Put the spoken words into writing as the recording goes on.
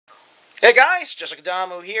Hey guys, Jessica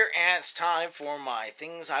Damu here, and it's time for my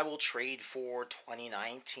Things I Will Trade for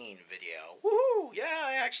 2019 video. Woohoo! Yeah,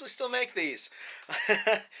 I actually still make these.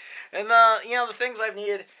 And the things I've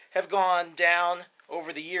needed have gone down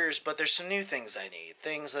over the years, but there's some new things I need.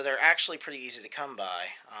 Things that are actually pretty easy to come by,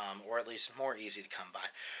 or at least more easy to come by.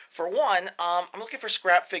 For one, I'm looking for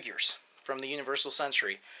scrap figures from the Universal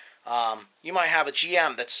Century. You might have a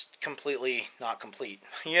GM that's completely not complete,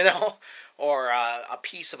 or a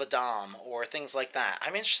piece of a dom, or things like that.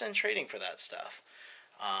 I'm interested in trading for that stuff.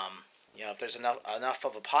 If there's enough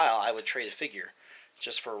of a pile, I would trade a figure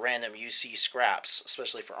just for random UC scraps,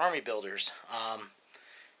 especially for army builders. I'm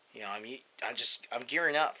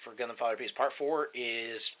gearing up for Gundam Fodder Piece. Part 4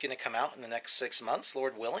 is going to come out in the next 6 months,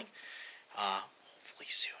 Lord willing. Hopefully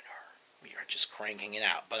sooner. We are just cranking it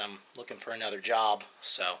out, but I'm looking for another job,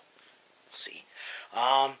 so we'll see.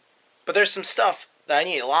 But there's some stuff that I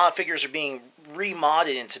need. A lot of figures are being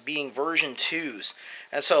remodded into being version 2s.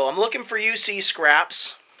 And so I'm looking for UC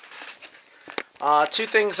scraps. Two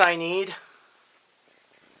things I need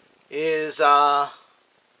is I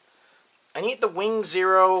need the Wing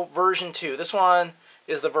Zero version 2. This one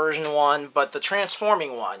is the version 1, but the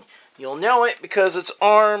transforming one. You'll know it because its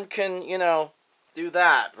arm can, do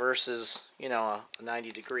that versus, a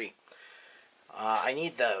 90 degree. I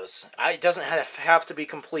need those. It doesn't have to be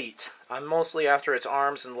complete. I'm mostly after its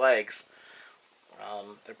arms and legs.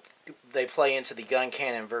 They play into the gun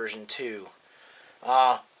cannon version 2.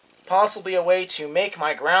 Possibly a way to make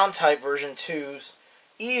my ground type version 2s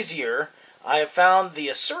easier. I have found the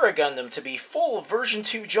Asura Gundam to be full of version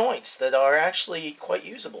 2 joints that are actually quite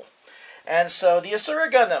usable. And so the Asura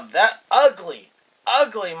Gundam, that ugly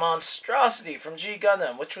monstrosity from G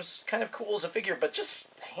Gundam, which was kind of cool as a figure, but just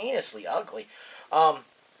heinously ugly.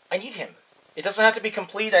 I need him. It doesn't have to be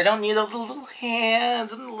complete. I don't need the little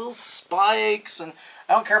hands and the little spikes, and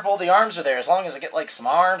I don't care if all the arms are there, as long as I get like some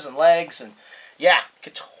arms and legs, and yeah,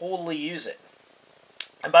 could totally use it.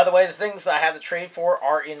 And by the way, the things that I have to trade for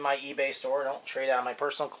are in my eBay store. I don't trade out of my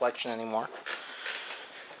personal collection anymore.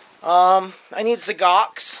 I need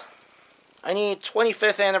zgoks. I need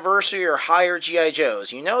 25th anniversary or higher G.I.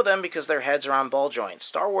 Joes. You know them because their heads are on ball joints.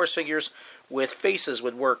 Star Wars figures with faces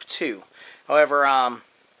would work too. However, I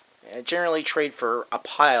generally trade for a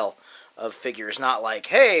pile of figures, not like,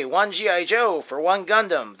 hey, one G.I. Joe for one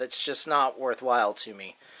Gundam. That's just not worthwhile to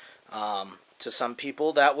me. To some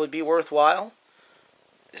people, that would be worthwhile.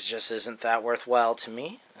 It just isn't that worthwhile to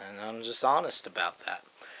me, and I'm just honest about that.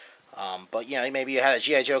 But, maybe you had a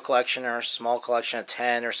G.I. Joe collection or a small collection of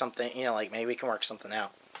 10 or something, maybe we can work something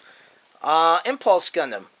out. Impulse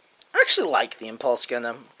Gundam. I actually like the Impulse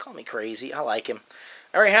Gundam. Call me crazy, I like him.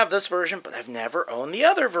 I already have this version, but I've never owned the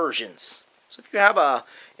other versions. So if you have a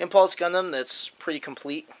Impulse Gundam that's pretty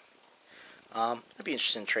complete, I'd be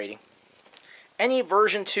interested in trading. Any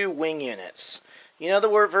version 2 wing units. You know the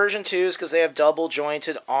word version 2s because they have double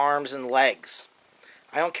jointed arms and legs.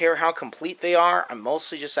 I don't care how complete they are. I'm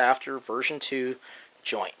mostly just after version 2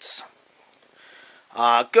 joints.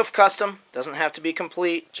 Gouf custom. Doesn't have to be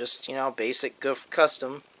complete. Just, basic Gouf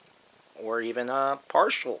custom. Or even a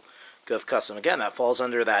partial Gouf custom. Again, that falls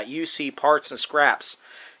under that UC parts and scraps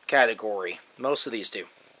category. Most of these do.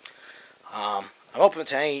 I'm open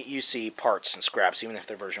to any UC parts and scraps, even if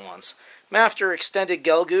they're version 1s. I'm after extended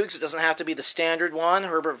gelgoogs. It doesn't have to be the standard one.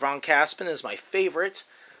 Herbert von Caspin is my favorite.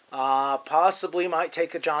 Possibly might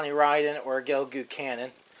take a Johnny Ryden or a gelgoog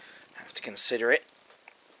cannon. Have to consider it.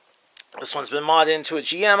 This one's been modded into a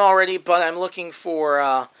GM already, but I'm looking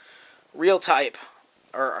for real type.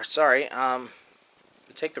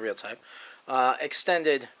 Take the real type.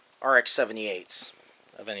 Extended RX-78s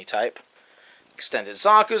of any type. Extended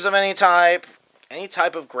zakus of any type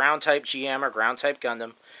of ground type GM or ground type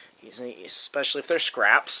Gundam, especially if they're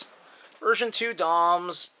scraps. Version 2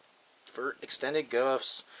 DOMs for extended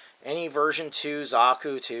goufs. Any version 2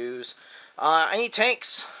 zaku 2s. I need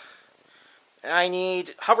tanks. I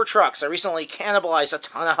need hover trucks. I recently cannibalized a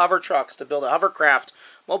ton of hover trucks to build a hovercraft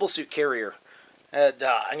mobile suit carrier. And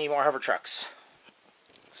I need more hover trucks.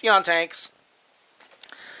 Xeon tanks.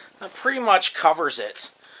 That pretty much covers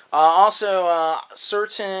it. Also,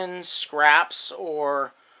 certain scraps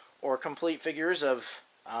or complete figures of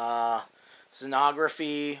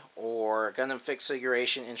xenography or Gundam fixed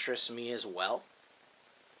figuration interests me as well.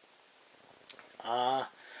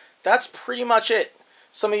 That's pretty much it.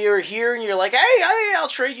 Some of you are here and you're like, hey, I'll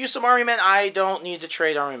trade you some Army Men. I don't need to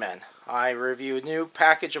trade Army Men. I review a new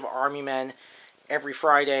package of Army Men every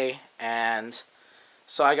Friday, and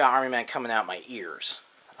so I got Army Men coming out my ears.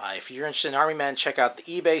 If you're interested in Army Men, check out the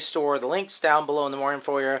eBay store. The link's down below in the more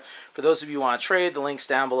info area. For those of you who want to trade, the link's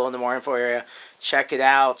down below in the more info area. Check it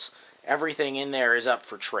out. everything in there is up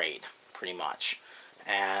for trade, pretty much.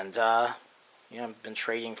 And, I've been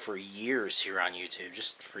trading for years here on YouTube,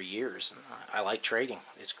 just for years. And I like trading.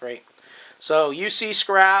 It's great. So, UC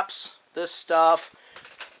scraps, this stuff.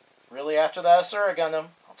 Really, after that Asura Gundam,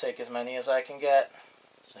 I'll take as many as I can get.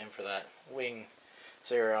 Same for that Wing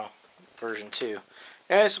 0 version 2.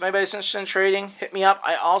 Anyways, if anybody's interested in trading, hit me up.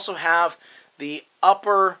 I also have the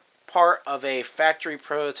upper part of a factory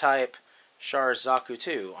prototype Char Zaku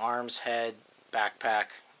 2. Arms, head, backpack,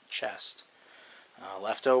 chest.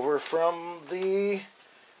 Left over from the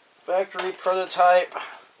factory prototype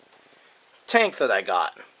tank that I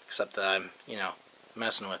got. Except that I'm,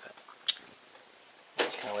 messing with it.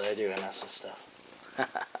 That's kind of what I do. I mess with stuff.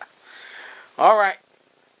 Alright.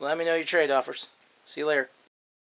 Let me know your trade offers. See you later.